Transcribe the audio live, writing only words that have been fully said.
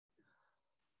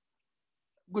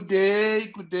Good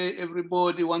day,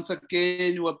 everybody. Once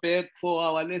again, we're back for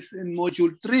our lesson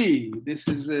module 3. This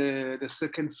is the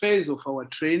second phase of our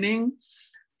training.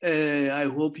 I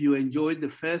hope you enjoyed the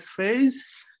first phase.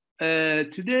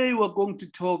 Today, we're going to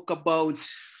talk about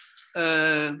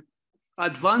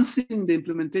advancing the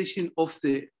implementation of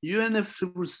the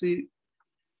UNFCCC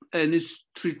and its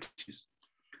treaties.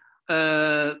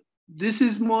 This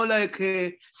is more like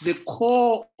the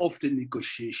core of the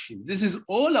negotiation. This is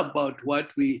all about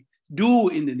what we do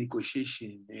in the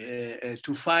negotiation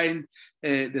to find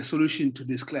the solution to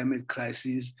this climate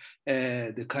crisis,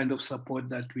 the kind of support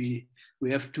that we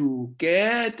have to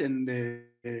get, and the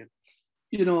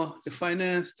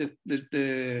finance, the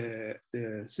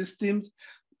systems.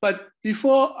 But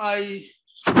before I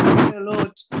say a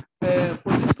lot,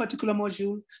 for this particular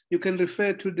module, you can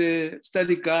refer to the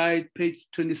study guide, page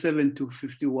 27 to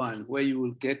 51, where you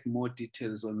will get more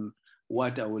details on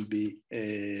what I will be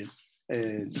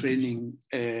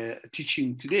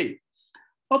teaching today.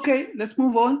 Okay, let's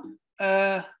move on.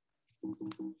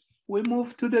 We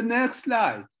move to the next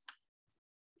slide.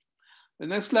 The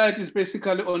next slide is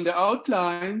basically on the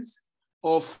outlines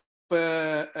of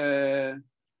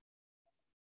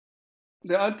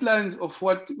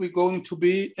what we're going to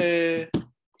be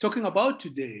talking about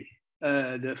today.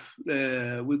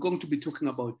 We're going to be talking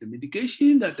about the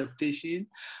mitigation, the adaptation,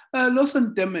 loss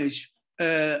and damage.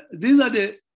 These are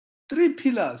the 3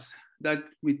 pillars that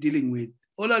we're dealing with.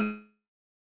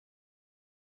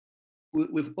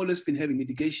 We've always been having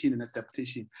mitigation and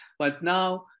adaptation, but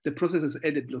now the process has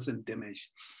added loss and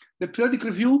damage. The periodic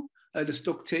review, the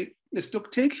stock take.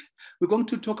 We're going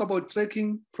to talk about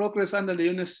tracking progress under the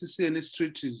UNFCCC and its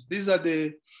treaties. These are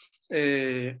the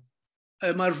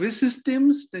MRV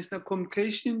systems, national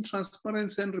communication,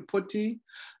 transparency and reporting.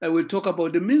 We'll talk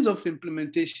about the means of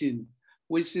implementation,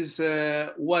 which is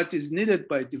what is needed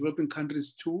by developing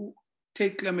countries to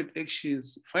take climate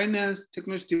actions, finance,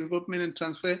 technology development and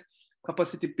transfer,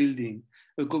 capacity building.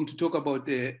 We're going to talk about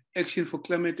the action for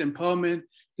climate empowerment.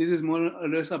 This is more or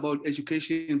less about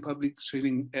education, public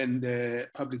training, and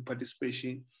public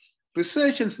participation.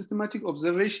 Research and systematic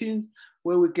observations,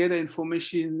 where we gather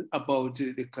information about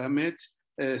the climate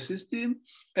system.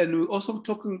 And we're also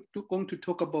going to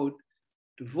talk about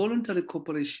the voluntary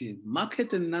cooperation,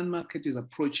 market and non-market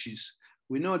approaches.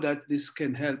 We know that this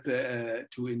can help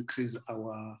to increase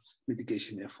our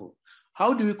mitigation effort.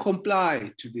 How do we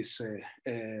comply to this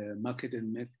market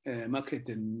and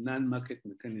non-market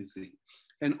mechanism?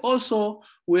 And also,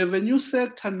 we have a new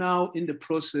sector now in the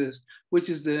process, which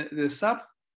is the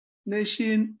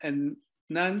sub-nation and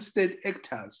non-state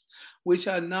actors, which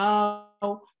are now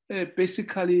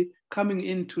basically coming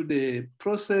into the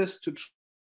process to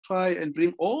try and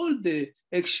bring all the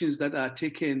actions that are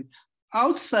taken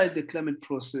outside the climate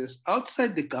process,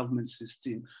 outside the government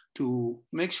system, to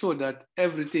make sure that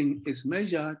everything is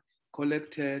measured,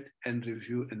 collected, and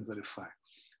reviewed and verified.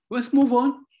 Let's move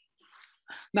on.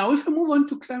 Now, if we move on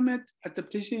to climate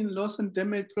adaptation, loss and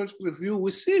damage review,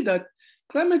 we see that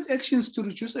climate actions to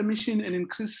reduce emission and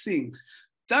increase sinks,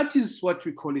 that is what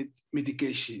we call it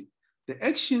mitigation. The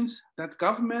actions that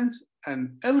governments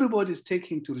and everybody is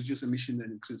taking to reduce emission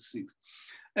and increase sinks.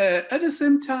 At the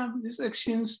same time, these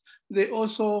actions, they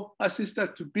also assist us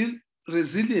to build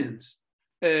resilience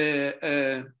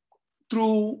through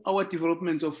our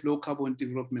development of low carbon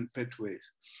development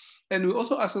pathways. And we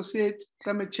also associate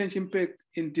climate change impact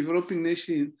in developing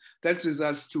nations that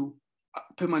results to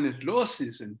permanent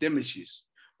losses and damages.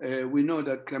 We know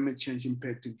that climate change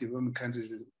impact in developing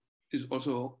countries is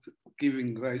also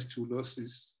giving rise to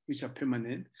losses which are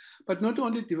permanent, but not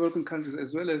only developing countries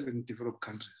as well as in developed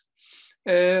countries.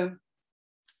 We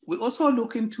also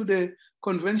look into the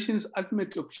convention's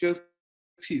ultimate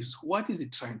objectives. What is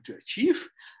it trying to achieve?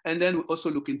 And then we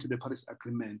also look into the Paris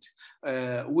Agreement,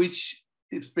 which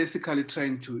is basically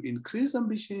trying to increase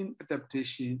ambition,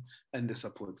 adaptation, and the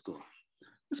support goal.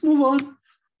 Let's move on.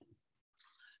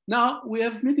 Now we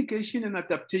have mitigation and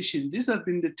adaptation. These have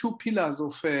been the 2 pillars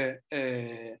of the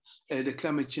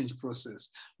climate change process.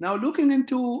 Now looking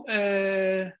into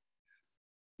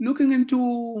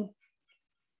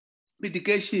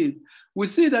mitigation, we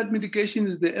see that mitigation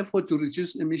is the effort to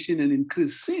reduce emission and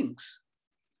increase sinks.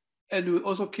 And we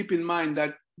also keep in mind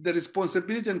that the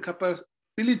responsibility and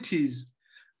capabilities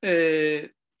to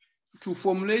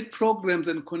formulate programs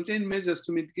and contain measures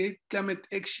to mitigate climate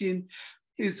action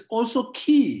is also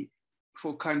key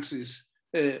for countries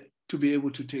to be able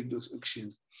to take those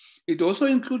actions. It also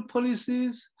includes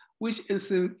policies which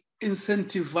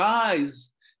incentivize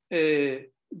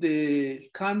the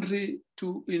country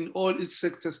to, in all its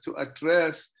sectors, to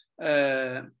address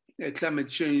climate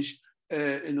change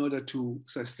in order to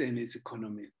sustain its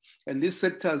economy. And these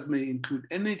sectors may include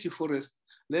energy, forest,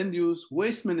 land use,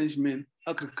 waste management,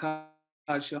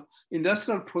 agriculture,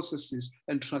 industrial processes,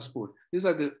 and transport. These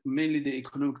are mainly the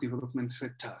economic development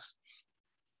sectors.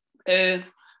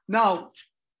 Now,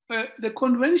 the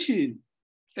convention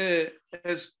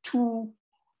has two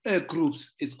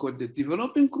groups. It's got the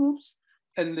developing groups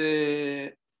and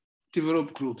the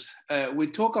developed groups. We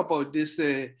talk about this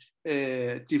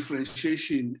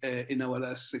differentiation in our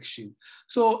last section.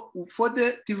 So for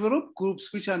the developed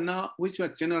groups, which are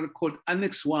generally called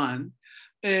Annex 1,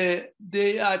 they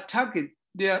have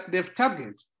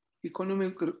targets,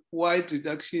 economic-wide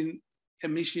reduction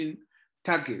emission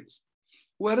targets.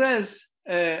 Whereas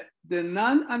the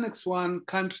non-Annex 1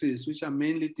 countries, which are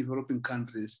mainly developing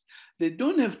countries, they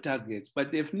don't have targets,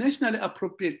 but they have nationally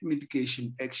appropriate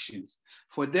mitigation actions.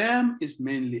 For them, it's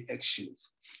mainly actions.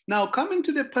 Now, coming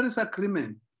to the Paris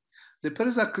Agreement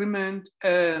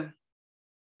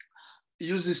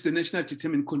uses the national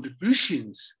determined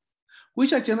contributions,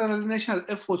 which are generally national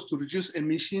efforts to reduce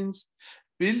emissions,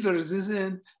 build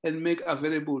resilience, and make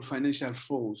available financial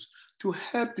flows to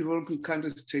help developing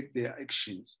countries take their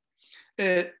actions.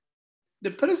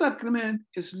 The Paris Agreement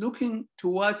is looking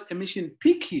towards emission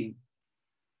peaking,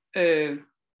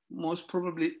 most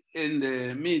probably in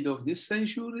the mid of this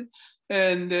century,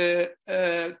 and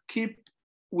keep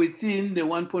within the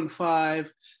 1.5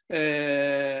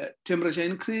 temperature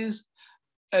increase,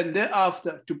 and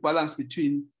thereafter to balance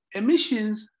between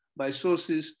emissions by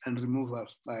sources and removal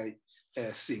by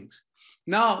sinks.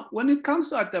 Now, when it comes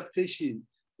to adaptation,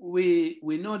 we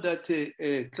know that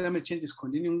climate change is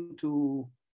continuing to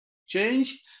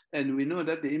change, and we know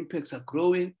that the impacts are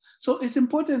growing. So it's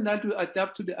important that we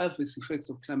adapt to the adverse effects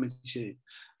of climate change,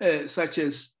 such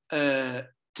as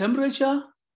temperature,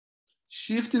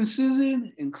 shift in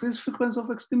season, increased frequency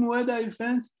of extreme weather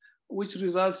events, which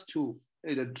results to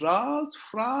either droughts,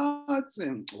 floods,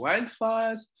 and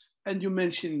wildfires. And you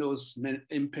mentioned those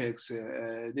impacts.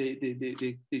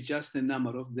 They just a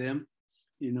number of them.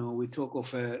 You know, we talk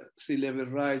of sea level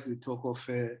rise, we talk of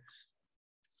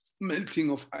melting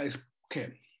of ice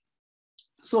cap.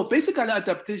 So basically,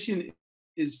 adaptation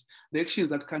is the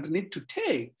actions that countries need to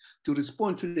take to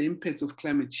respond to the impacts of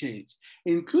climate change,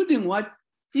 including what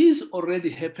is already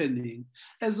happening,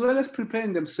 as well as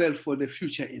preparing themselves for the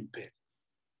future impact.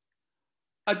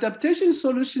 Adaptation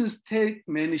solutions take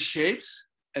many shapes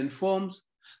and forms,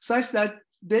 such that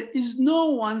there is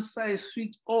no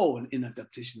one-size-fits-all in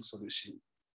adaptation solution.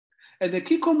 And the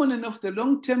key component of the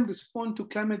long-term response to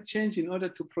climate change in order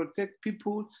to protect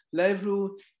people,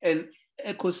 livelihood, and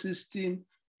ecosystem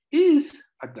is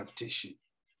adaptation.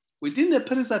 Within the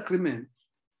Paris Agreement,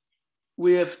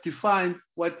 we have defined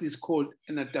what is called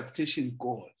an adaptation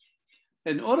goal.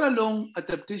 And all along,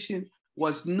 adaptation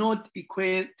was not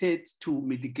equated to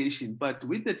mitigation, but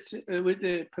with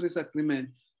the Paris Agreement,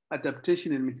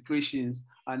 adaptation and mitigations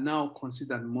are now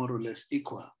considered more or less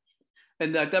equal.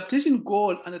 And the adaptation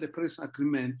goal under the Paris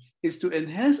Agreement is to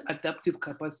enhance adaptive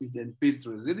capacity and build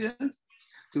resilience,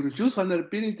 to reduce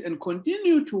vulnerability, and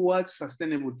continue towards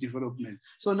sustainable development.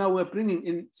 So now we're bringing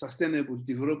in sustainable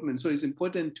development. So it's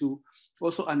important to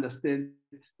also understand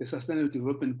the sustainable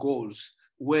development goals,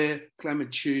 where climate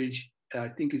change, I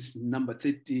think it's number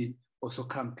 13, also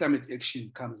climate action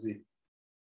comes in.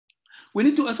 We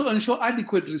need to also ensure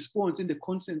adequate response in the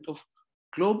context of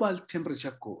global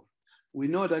temperature goal. We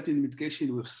know that in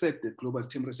mitigation, we've set the global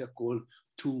temperature goal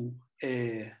to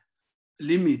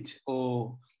limit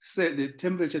or set the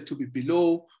temperature to be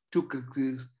below 2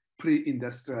 degrees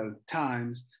pre-industrial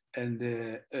times, and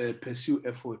pursue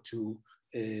effort to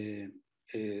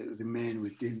remain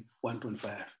within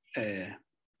 1.5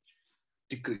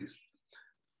 degrees.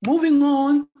 Moving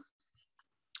on,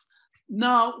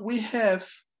 now we have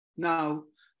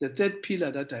the third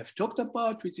pillar that I've talked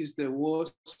about, which is the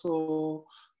Warsaw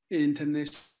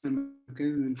International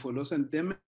Mechanism for Loss and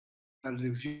Damage and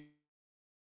Review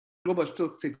global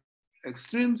toxic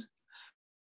extremes.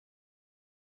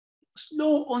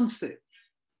 Slow onset,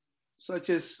 such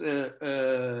as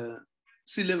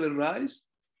sea level rise,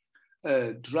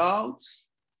 droughts,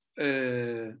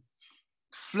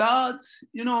 floods,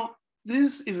 you know,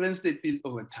 these events, they build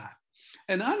over time.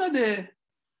 And under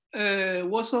the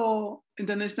Warsaw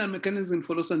International Mechanism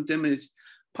for Loss and Damage,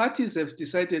 parties have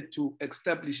decided to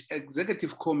establish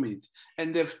executive committee,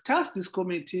 and they've tasked this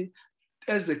committee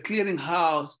as a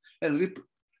clearinghouse and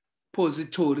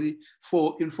repository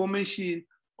for information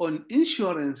on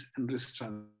insurance and risk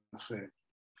transfer.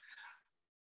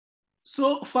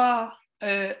 So far,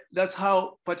 that's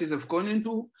how parties have gone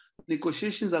into.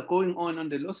 Negotiations are going on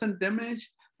the loss and damage.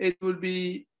 It will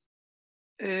be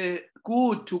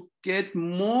good to get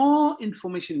more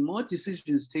information, more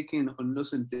decisions taken on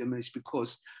loss and damage,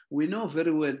 because we know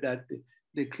very well that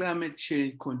the climate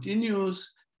change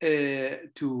continues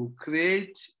to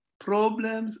create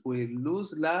problems. We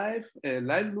lose life,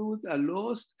 livelihoods are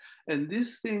lost, and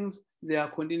these things, they are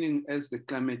continuing as the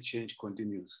climate change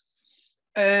continues.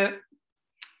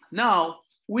 Now,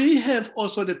 we have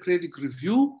also the periodic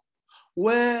review,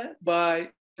 whereby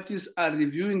parties are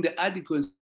reviewing the adequacy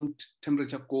of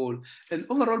temperature goal and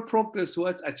overall progress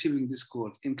towards achieving this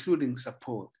goal, including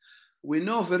support. We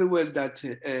know very well that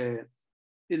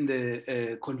in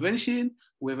the convention,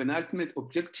 we have an ultimate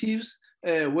objectives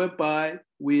whereby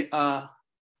we are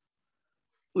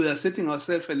setting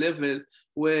ourselves a level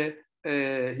where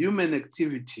human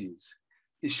activities,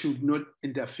 it should not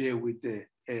interfere with the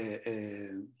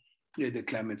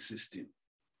climate system.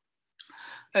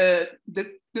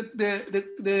 The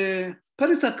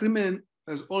Paris Agreement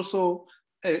has also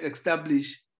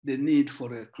established the need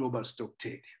for a global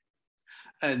stocktake.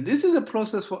 And this is a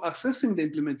process for assessing the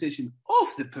implementation of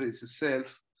the Paris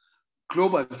itself,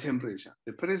 global temperature.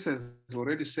 The Paris has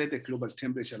already set a global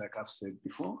temperature, like I've said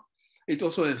before. It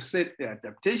also has set the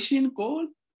adaptation goal,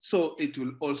 so it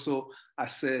will also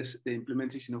assess the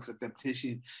implementation of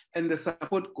adaptation and the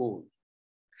support goal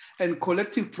and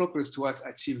collective progress towards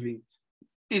achieving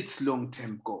its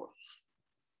long-term goal.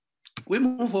 We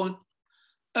move on.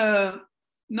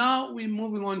 Now we're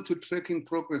moving on to tracking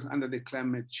progress under the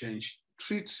climate change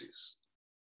treaties.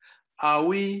 Are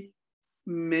we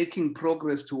making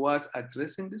progress towards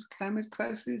addressing this climate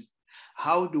crisis?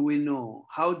 How do we know?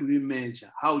 How do we measure?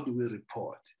 How do we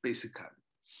report, basically?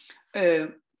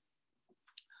 The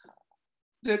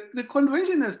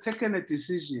convention has taken a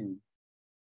decision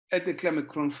at the climate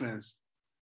conference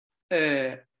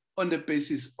on the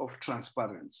basis of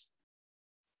transparency,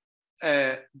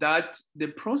 that the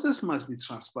process must be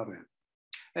transparent.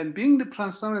 And being the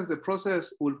transparent, the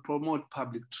process will promote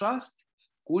public trust,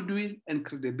 goodwill, and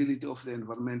credibility of the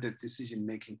environmental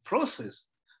decision-making process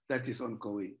that is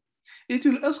ongoing. It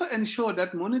will also ensure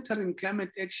that monitoring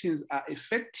climate actions are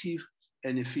effective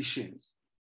and efficient.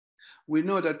 We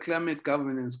know that climate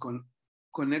governance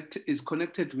is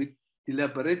connected with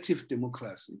deliberative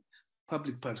democracy,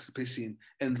 public participation,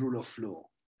 and rule of law.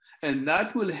 And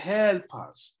that will help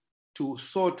us to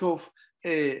sort of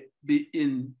be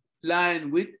in line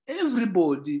with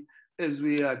everybody as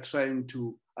we are trying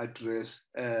to address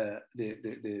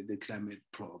the climate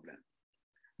problem.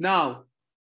 Now,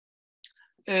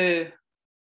 the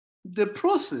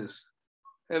process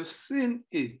have seen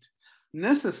it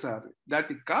necessary that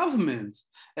the governments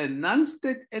and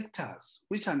non-state actors,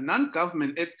 which are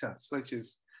non-government actors, such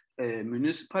as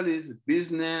municipalities,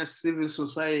 business, civil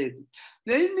society,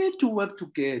 they need to work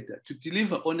together to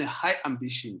deliver on a high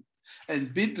ambition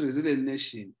and build resilient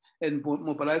nation and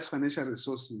mobilize financial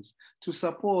resources to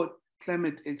support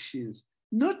climate actions,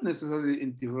 not necessarily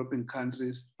in developing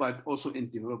countries, but also in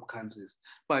developed countries.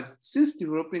 But since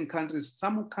developing countries,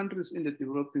 some countries in the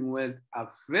developing world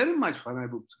are very much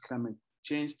vulnerable to climate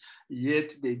change,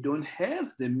 yet they don't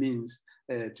have the means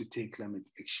to take climate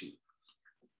action.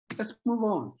 Let's move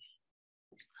on.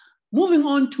 Moving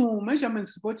on to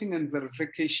measurements, reporting, and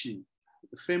verification,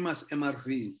 the famous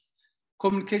MRVs,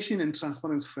 communication and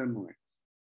transparency framework.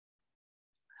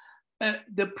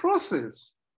 The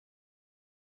process,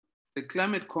 the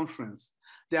climate conference,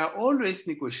 they are always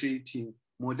negotiating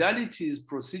modalities,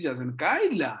 procedures, and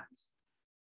guidelines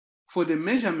for the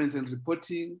measurements and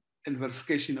reporting and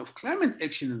verification of climate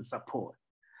action and support.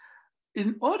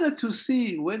 In order to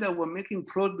see whether we're making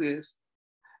progress,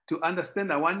 to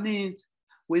understand our needs,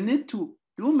 we need to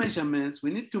do measurements, we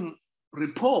need to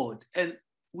report, and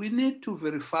we need to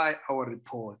verify our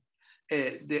report,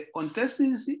 the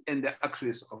authenticity and the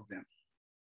accuracy of them.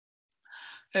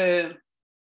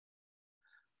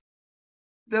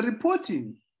 The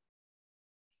reporting,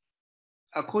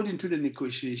 according to the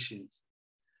negotiations,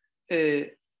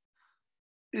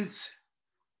 it's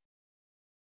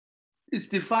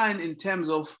defined in terms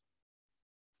of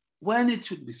when it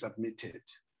should be submitted,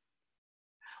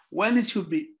 when it should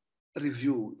be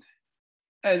reviewed.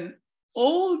 And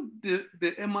all the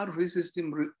MRV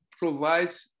system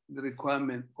provides the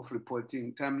requirement of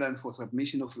reporting, timeline for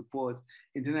submission of report,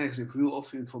 internal review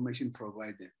of information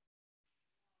provided.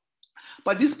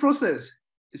 But this process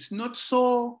is not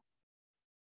so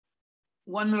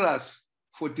onerous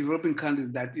for developing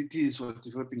countries that it is for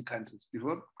developing countries.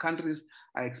 Developed countries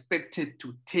are expected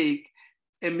to take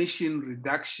emission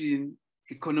reduction,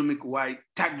 economic-wide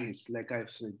targets, like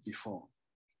I've said before.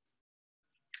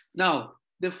 Now,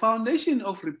 the foundation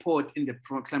of report in the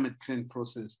climate change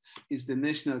process is the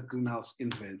National Greenhouse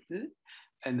Inventory,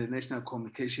 and the national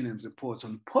communication and reports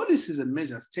on policies and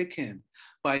measures taken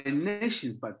by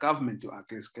nations, by government to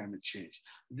address climate change.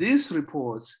 These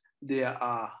reports, they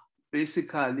are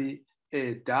basically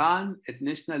done at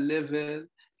national level,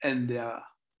 and they are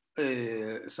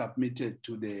submitted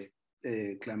to the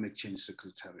Climate Change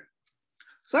Secretariat.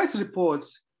 Such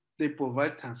reports, they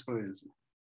provide transparency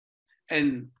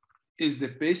and is the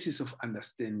basis of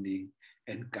understanding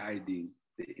and guiding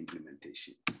the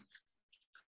implementation.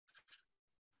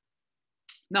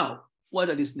 Now, what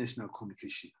are these national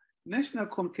communication? National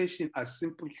communication are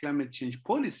simple climate change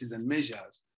policies and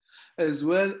measures, as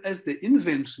well as the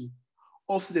inventory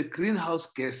of the greenhouse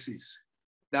gases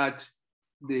that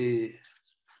the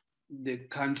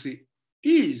country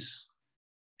is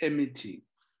emitting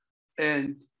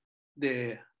and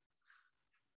the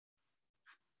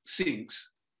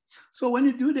sinks. So when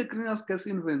you do the greenhouse gas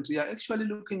inventory, you're actually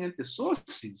looking at the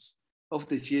sources of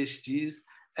the GHGs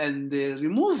and the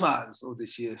removals of the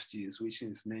GHGs, which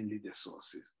is mainly the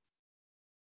sources.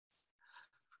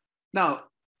 Now,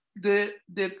 the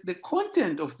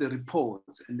content of the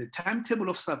reports and the timetable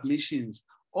of submissions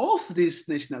of these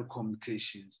national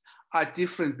communications are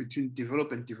different between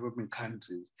developed and developing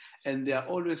countries, and they are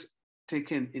always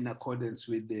taken in accordance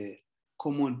with the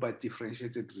common but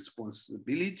differentiated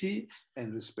responsibility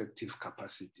and respective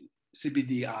capacity,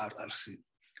 CBDRRC.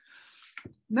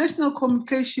 National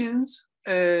communications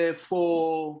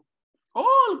for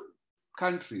all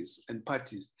countries and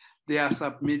parties, they are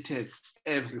submitted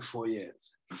every 4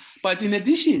 years. But in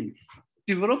addition,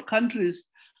 developed countries,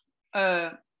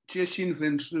 GHG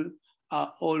inventory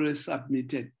are always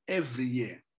submitted every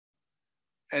year.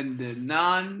 And the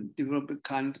non-developing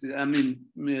countries,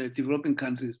 developing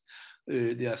countries,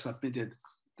 they are submitted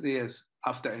 3 years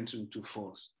after entering into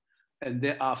force, and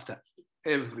thereafter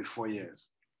every 4 years,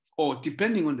 or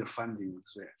depending on the funding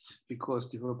as well, because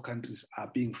developed countries are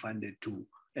being funded to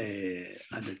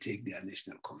undertake their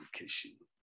national communication.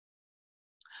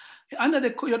 Under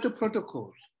the Kyoto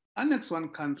Protocol, Annex 1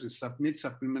 countries submit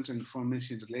supplementary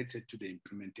information related to the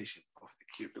implementation of the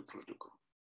Kyoto Protocol.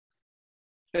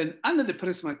 And under the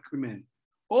Paris Agreement,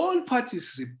 all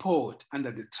parties report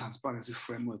under the transparency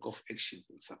framework of actions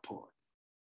and support.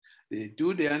 They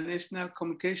do their national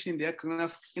communication, their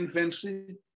greenhouse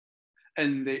inventory,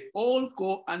 and they all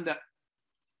go under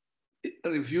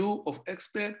review of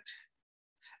experts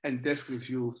and desk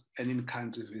reviews and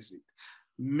in-country visit.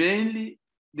 Mainly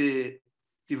the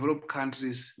developed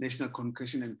countries' national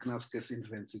communication and greenhouse gas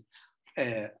inventory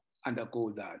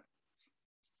undergo that.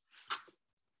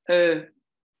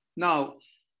 Now,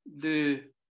 the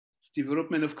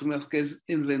development of greenhouse gas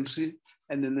inventory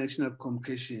and the national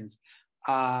communications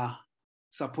are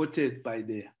supported by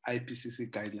the IPCC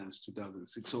guidelines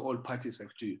 2006. So all parties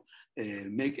have to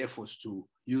make efforts to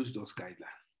use those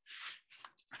guidelines.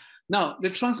 Now, the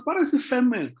transparency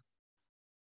framework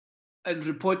and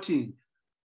reporting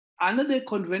under the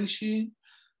convention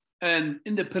and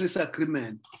in the Paris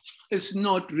Agreement is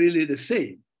not really the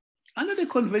same. Under the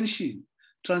convention,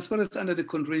 transparency under the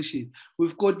convention,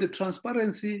 we've got the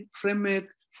transparency framework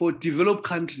for developed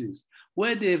countries,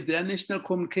 where they have their national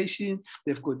communication,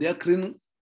 they've got their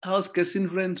greenhouse gas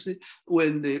inventory,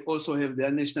 when they also have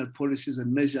their national policies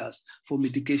and measures for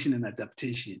mitigation and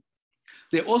adaptation.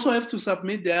 They also have to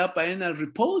submit their biennial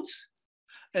reports,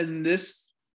 and this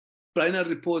biennial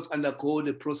reports undergo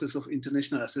the process of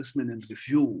international assessment and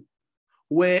review,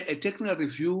 where a technical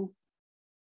review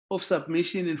of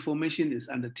submission information is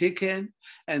undertaken,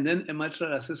 and then a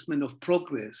material assessment of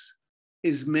progress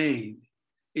is made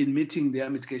in meeting their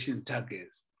mitigation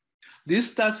targets.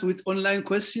 This starts with online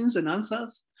questions and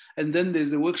answers, and then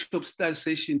there's a workshop style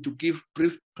session to give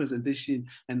brief presentation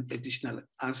and additional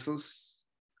answers,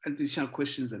 additional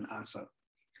questions and answers.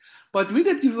 But with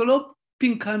the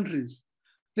developing countries,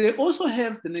 they also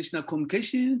have the national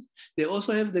communications, they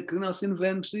also have the greenhouse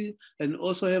inventory, and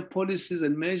also have policies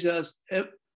and measures,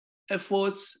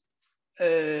 efforts,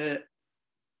 and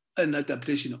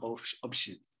adaptation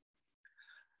options.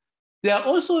 They are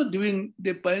also doing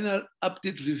the biennial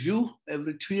update review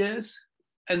every 2 years,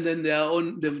 and then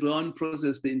they've their own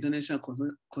process, the international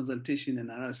consultation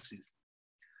and analysis.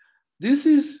 This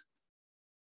is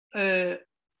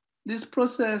this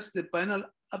process, the biennial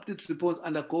update reports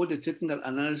undergo the technical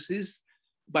analysis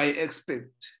by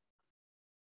experts,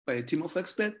 by a team of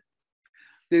experts.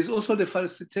 There's also the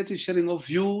facilitated sharing of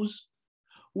views,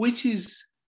 which is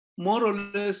more or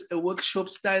less a workshop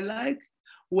style like,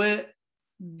 where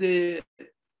the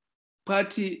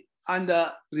party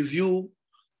under review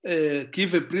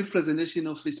give a brief presentation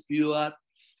of its BUR,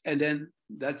 and then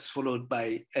that's followed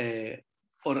by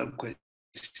oral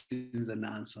questions and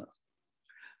answers.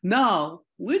 Now,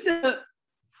 with the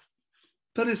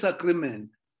Paris Agreement,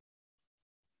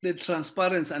 the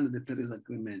transparency under the Paris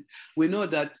Agreement, we know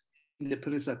that in the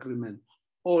Paris Agreement,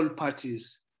 all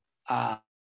parties are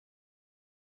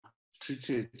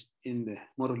treated in the,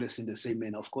 more or less in the same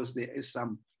manner. Of course, there is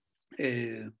some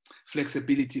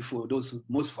flexibility for those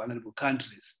most vulnerable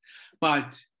countries,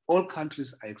 but all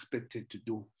countries are expected to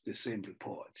do the same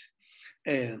report.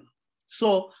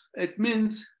 So it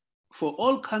means for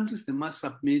all countries, they must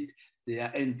submit their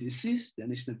NDCs, their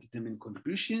national determined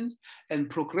contributions, and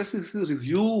progressively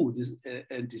review this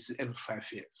NDC every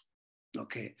 5 years.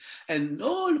 Okay, and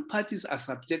all parties are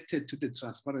subjected to the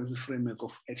transparency framework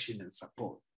of action and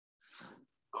support,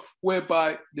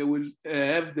 whereby they will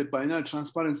have the biennial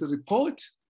transparency report,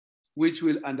 which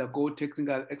will undergo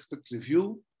technical expert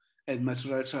review and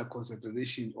material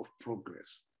consideration of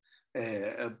progress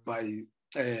by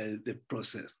the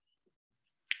process.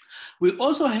 We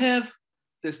also have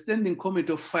the Standing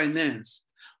Committee of Finance,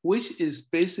 which is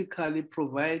basically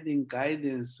providing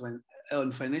guidance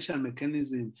on financial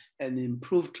mechanism and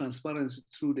improved transparency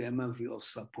through the MRV of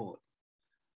support.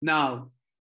 Now,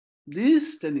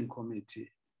 this Standing Committee,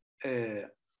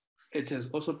 it has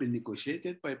also been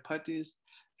negotiated by parties,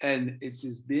 and it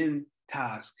is being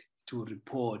tasked to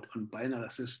report on biennial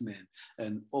assessment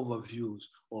and overviews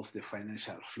of the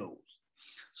financial flows.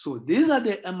 So these are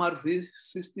the MRV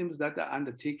systems that are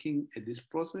undertaking at this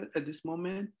process, at this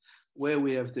moment, where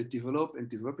we have the developed and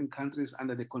developing countries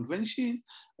under the convention,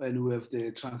 and we have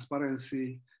the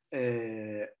transparency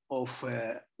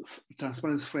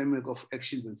transparency framework of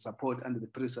actions and support under the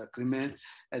Paris Agreement,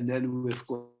 and then we've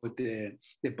got the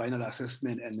biennial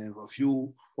assessment and the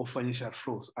review of financial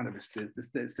flows under the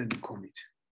Standing Committee.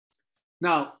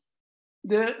 Now,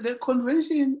 the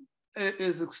convention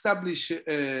is established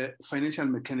financial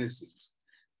mechanisms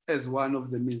as one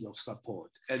of the means of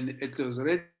support, and it was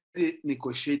already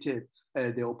negotiated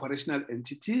the operational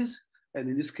entities, and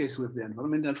in this case with the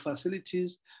environmental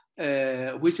facilities,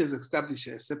 which has established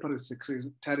a separate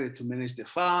secretariat to manage the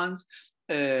funds.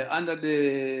 Under the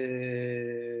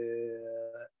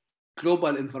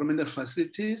global environmental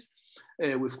facilities,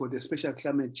 we've got a special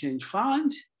climate change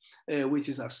fund, which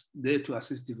is there to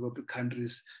assist developing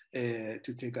countries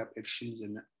to take up actions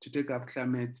and to take up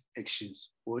climate actions,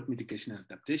 both mitigation and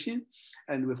adaptation.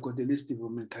 And we've got the least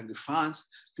development country funds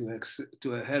to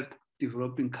help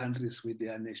developing countries with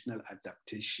their national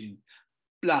adaptation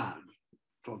plan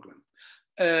program.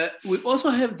 We also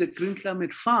have the Green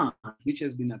Climate Fund, which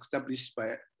has been established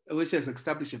which has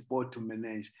established a board to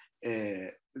manage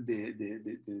their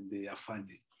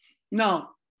funding.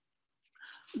 Now,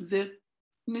 the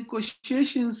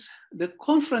negotiations, the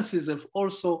conferences have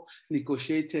also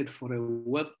negotiated for a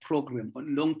work program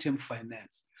on long-term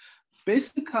finance.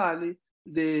 Basically,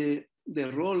 the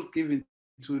role given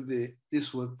to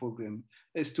this work program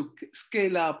is to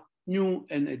scale up new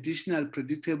and additional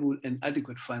predictable and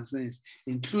adequate finance,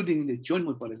 including the joint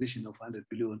mobilization of 100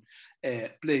 billion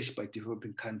pledged by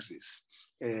developing countries.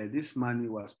 This money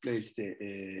was pledged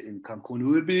in Cancun.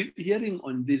 We will be hearing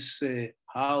on this,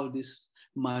 how this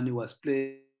money was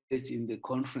pledged in the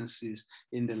conferences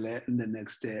in the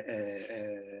next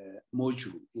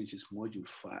module, which is module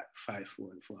 5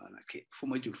 for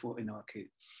module 4 in our case.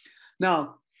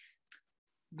 Now,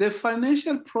 the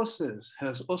financial process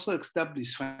has also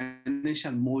established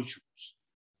financial modules,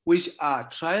 which are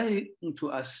trying to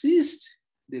assist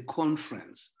the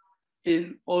conference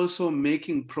in also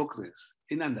making progress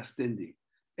in understanding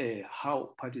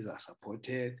how parties are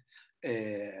supported,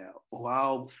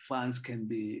 how funds can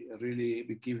be really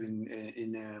be given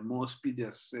in a more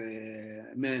expeditious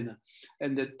manner.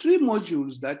 And the 3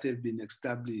 modules that have been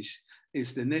established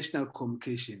is the national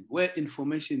communication, where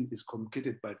information is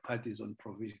communicated by parties on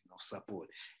provision of support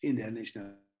in their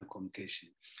national communication.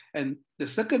 And the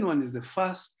second one is the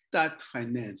Fast Start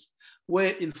Finance,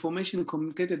 where information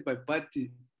communicated by parties,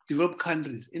 developed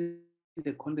countries in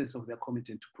the contents of their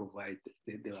commitment to provide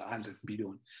the 100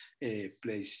 billion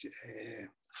pledged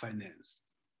finance.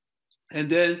 And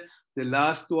then the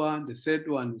last one, the third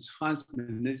one, is funds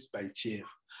managed by GEF.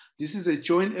 This is a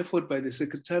joint effort by the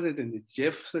Secretariat and the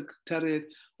GEF Secretariat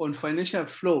on financial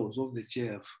flows of the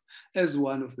GEF as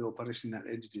one of the operational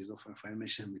entities of a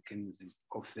financial mechanism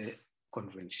of the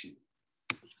convention.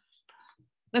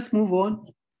 Let's move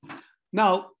on.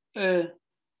 Now,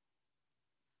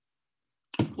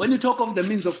 when you talk of the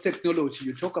means of technology,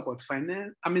 you talk about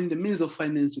finance. I mean, the means of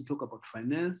finance, you talk about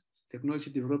finance,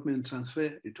 technology development and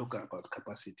transfer, you talk about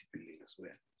capacity building as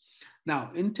well.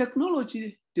 Now, in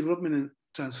technology development and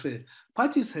transfer,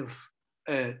 parties have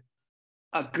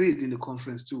agreed in the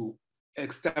conference to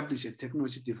establish a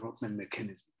technology development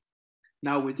mechanism.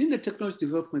 Now, within the technology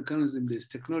development mechanism, there's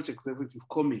Technology Executive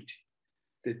Committee,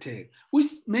 the TEC,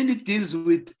 which mainly deals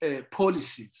with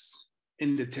policies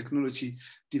in the technology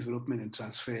development and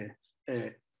transfer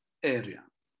area.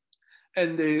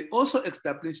 And they also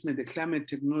establishment the Climate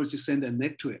Technology Center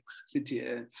Networks,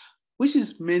 CTN, which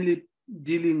is mainly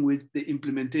dealing with the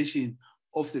implementation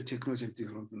of the technology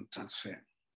development transfer.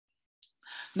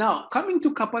 Now, coming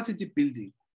to capacity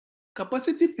building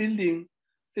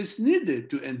is needed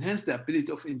to enhance the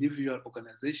ability of individual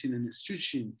organizations and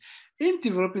institutions in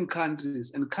developing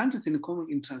countries and countries in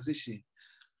economic transition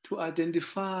to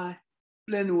identify,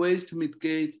 plan ways to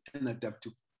mitigate and adapt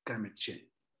to climate change.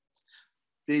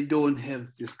 They don't have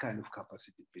this kind of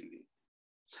capacity building.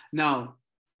 Now,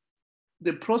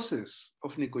 the process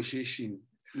of negotiation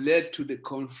led to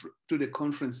the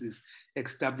conferences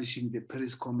establishing the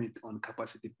Paris Commit on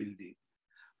Capacity Building,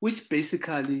 which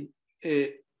basically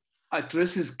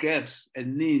addresses gaps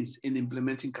and needs in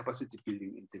implementing capacity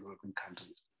building in developing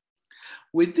countries.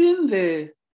 Within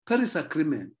the Paris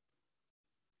Agreement,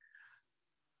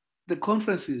 the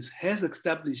conferences has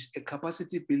established a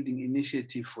capacity building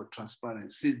initiative for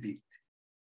transparency,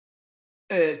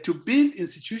 to build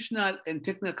institutional and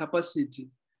technical capacity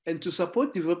and to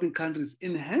support developing countries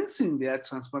enhancing their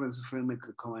transparency framework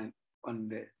requirement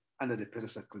under the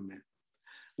Paris Agreement.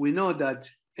 We know that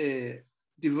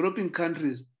developing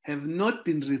countries have not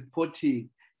been reporting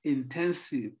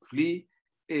intensively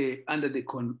under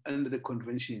the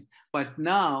convention, but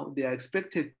now they are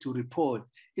expected to report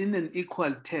in an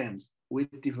equal terms with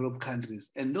developed countries.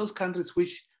 And those countries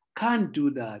which can't do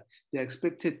that, they're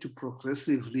expected to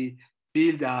progressively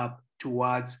build up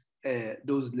towards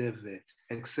those levels,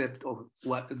 except of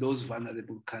what those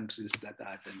vulnerable countries that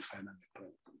are identified on the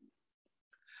program.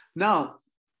 Now,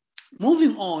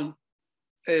 moving on,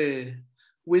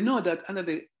 we know that under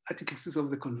the Article 6 of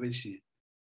the Convention,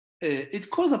 it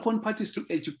calls upon parties to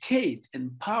educate,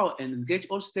 empower, and engage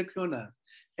all stakeholders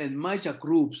and major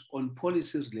groups on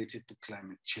policies related to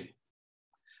climate change.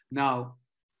 Now,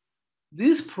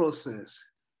 this process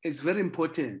is very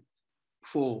important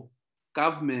for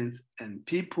governments and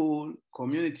people,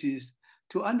 communities,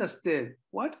 to understand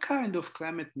what kind of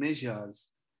climate measures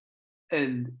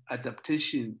and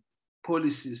adaptation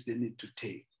policies they need to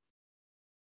take.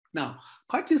 Now,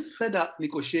 parties further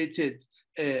negotiated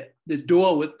the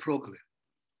Doha Work Program,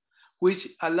 which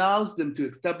allows them to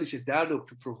establish a dialogue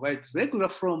to provide regular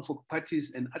forum for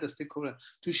parties and other stakeholders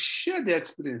to share their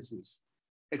experiences,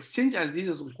 exchange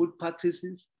ideas of good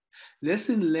practices,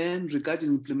 lessons learned regarding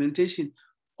implementation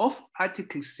of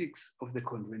Article 6 of the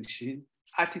Convention,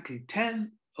 Article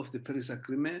 10 of the Paris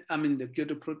Agreement, the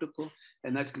Kyoto Protocol,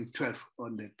 and Article 12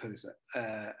 on the Paris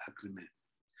Agreement.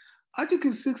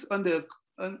 Article 6 on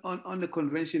the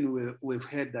Convention, we've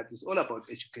heard that is all about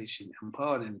education,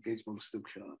 empower and engage all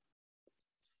stakeholders.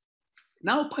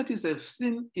 Now parties have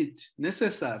seen it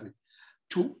necessary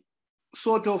to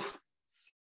sort of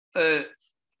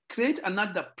create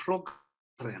another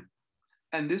program.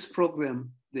 And this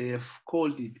program, they have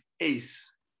called it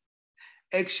ACE,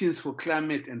 Actions for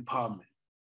Climate Empowerment,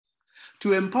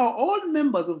 to empower all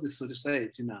members of the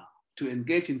society now to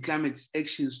engage in climate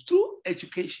actions through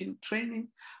education, training,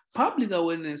 public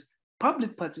awareness,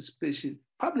 public participation,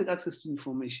 public access to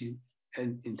information,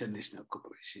 and international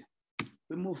cooperation.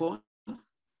 We move on.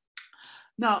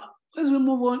 Now, as we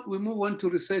move on to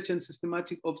research and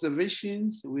systematic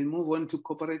observations. We move on to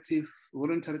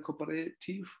voluntary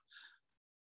cooperative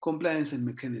compliance and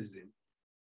mechanism.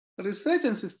 Research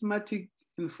and systematic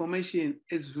information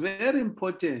is very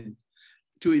important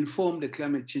to inform the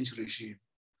climate change regime,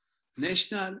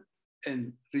 national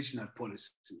and regional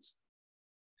policies.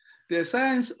 The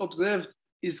science observed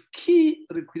is key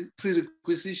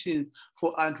prerequisite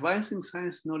for advancing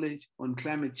science knowledge on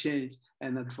climate change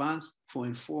and advance for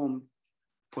informed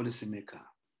policymaker.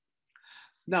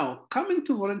 Now, coming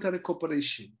to voluntary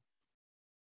cooperation.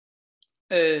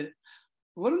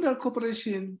 Voluntary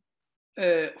cooperation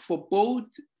for both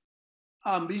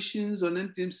ambitions on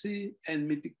NTMC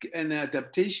and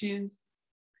adaptations,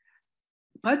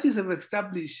 parties have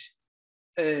established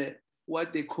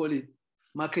what they call it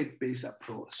market-based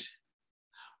approach,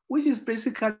 which is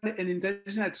basically an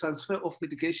international transfer of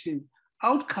mitigation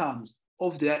outcomes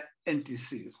of their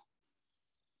NTCs.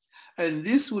 And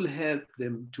this will help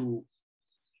them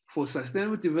for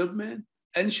sustainable development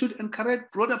and should encourage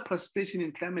broader participation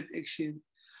in climate action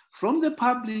from the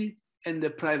public and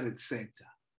the private sector.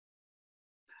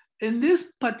 In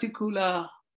this particular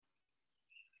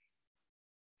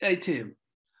item,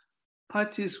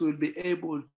 parties will be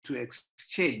able to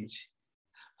exchange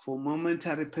for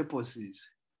momentary purposes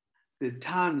the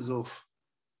tons of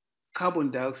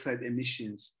carbon dioxide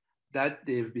emissions that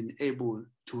they've been able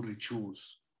to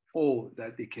reduce or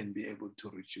that they can be able to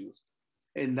reduce.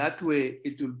 And that way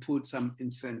it will put some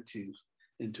incentive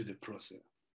into the process.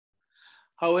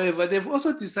 However, they've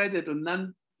also decided on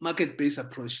non-market-based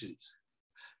approaches.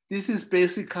 This is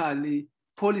basically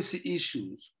policy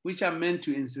issues which are meant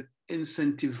to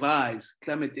incentivize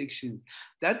climate actions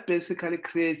that basically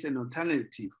creates an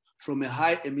alternative from a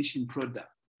high emission product.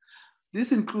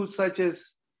 This includes such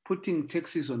as putting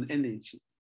taxes on energy.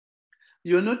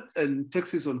 You're not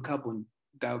taxes on carbon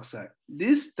dioxide.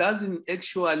 This doesn't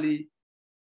actually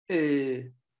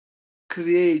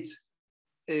create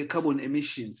carbon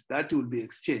emissions that will be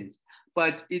exchanged,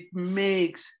 but it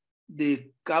makes the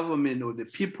government or the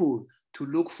people to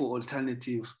look for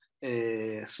alternative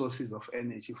sources of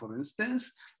energy, for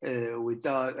instance,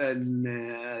 without and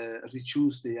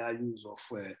reduce their use of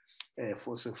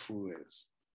fossil fuels.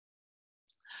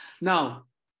 Now,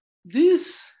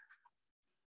 this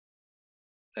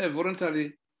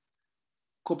voluntary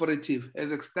cooperative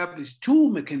has established two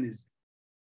mechanisms: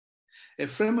 a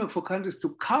framework for countries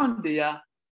to count their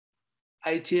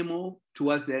ITMO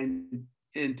towards their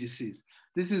NDCs.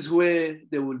 This is where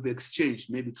there will be exchange,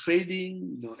 maybe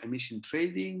trading, emission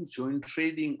trading, joint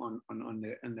trading on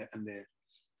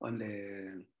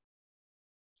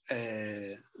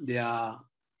their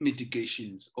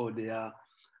mitigations or their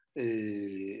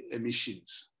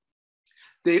emissions.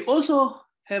 They also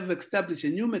have established a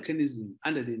new mechanism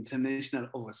under the international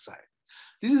oversight.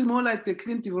 This is more like the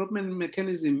clean development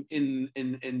mechanism in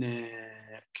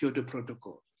Kyoto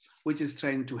Protocol, which is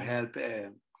trying to help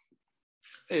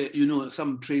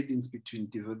some tradings between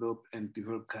developed and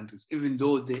developed countries, even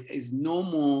though there is no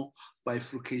more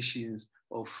bifurcations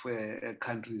of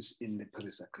countries in the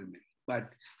Paris Agreement.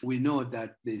 But we know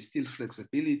that there's still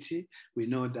flexibility. We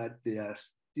know that there are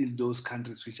still those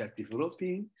countries which are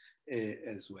developing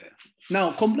as well.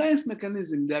 Now, compliance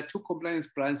mechanism, there are two compliance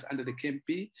branches under the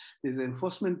KMP. There's the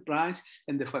enforcement branch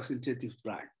and the facilitative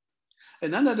branch.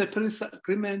 And under the Paris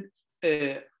Agreement,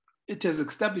 it has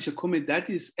established a committee that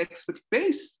is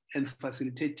expert-based and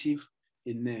facilitative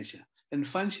in nature and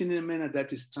function in a manner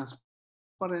that is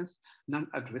transparent,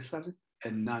 non-adversary,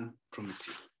 and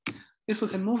non-promotive. If we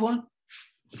can move on.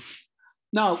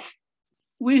 Now,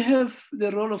 we have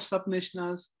the role of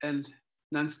subnationals and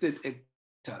non-state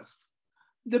actors.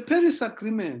 The Paris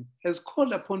Agreement has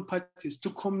called upon parties to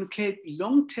communicate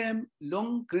long-term,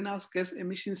 long greenhouse gas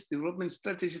emissions development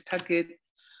strategy target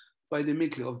by the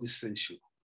middle of this century.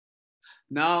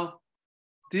 Now,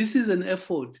 this is an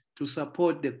effort to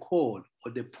support the call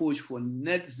or the push for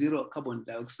net zero carbon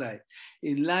dioxide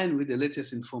in line with the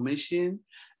latest information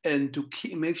and to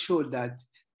make sure that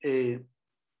the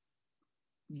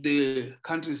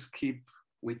countries keep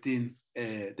within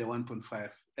the 1.5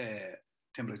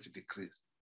 temperature decrease.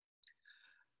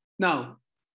 Now,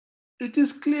 it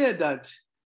is clear that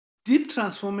deep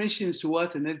transformations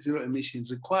towards a net zero emission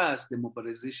requires the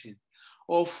mobilization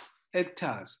of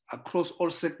actors across all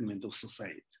segments of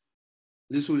society.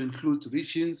 This will include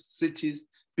regions, cities,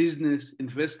 business,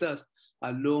 investors,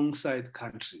 alongside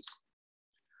countries.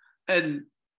 And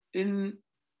in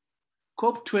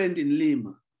COP20 in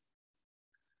Lima,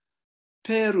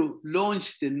 Peru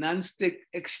launched the non-state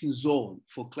action zone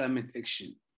for climate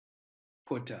action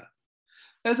portal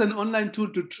as an online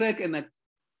tool to track and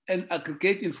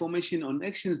aggregate information on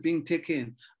actions being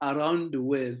taken around the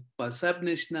world by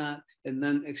subnational and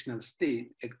non-actional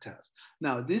state actors.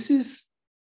 Now, this is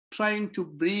trying to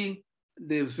bring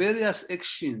the various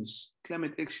actions,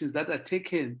 climate actions that are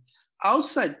taken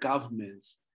outside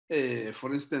governments,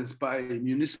 for instance, by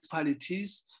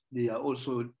municipalities. They are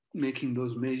also making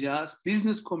those measures,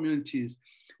 business communities,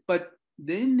 but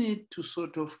they need to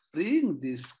sort of bring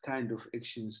these kind of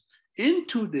actions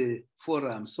into the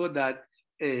forum so that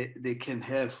they can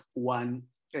have one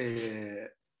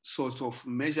source of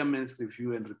measurements,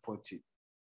 review, and reporting.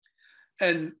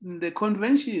 And the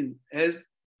convention has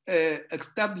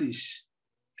established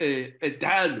a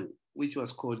dialogue, which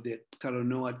was called the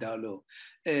Taranoa Dialogue,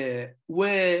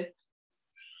 where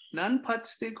non-party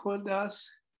stakeholders,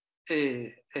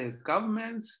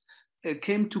 governments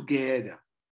came together,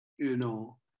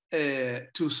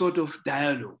 to sort of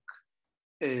dialogue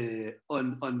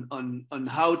on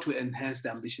how to enhance the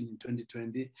ambition in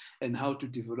 2020 and how to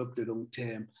develop the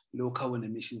long-term low carbon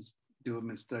emissions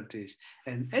development strategy,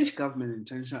 and urge government and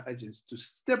international agencies to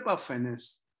step up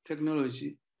finance,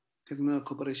 technology,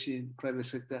 technological cooperation, private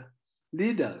sector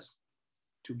leaders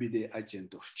to be the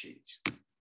agent of change.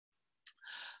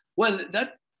 Well,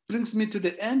 that brings me to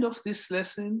the end of this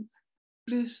lesson.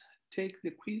 Please take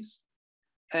the quiz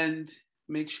and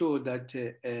make sure that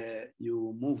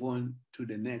you move on to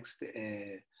the next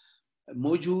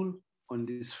module on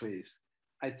this phase.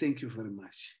 I thank you very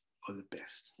much. All the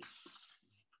best.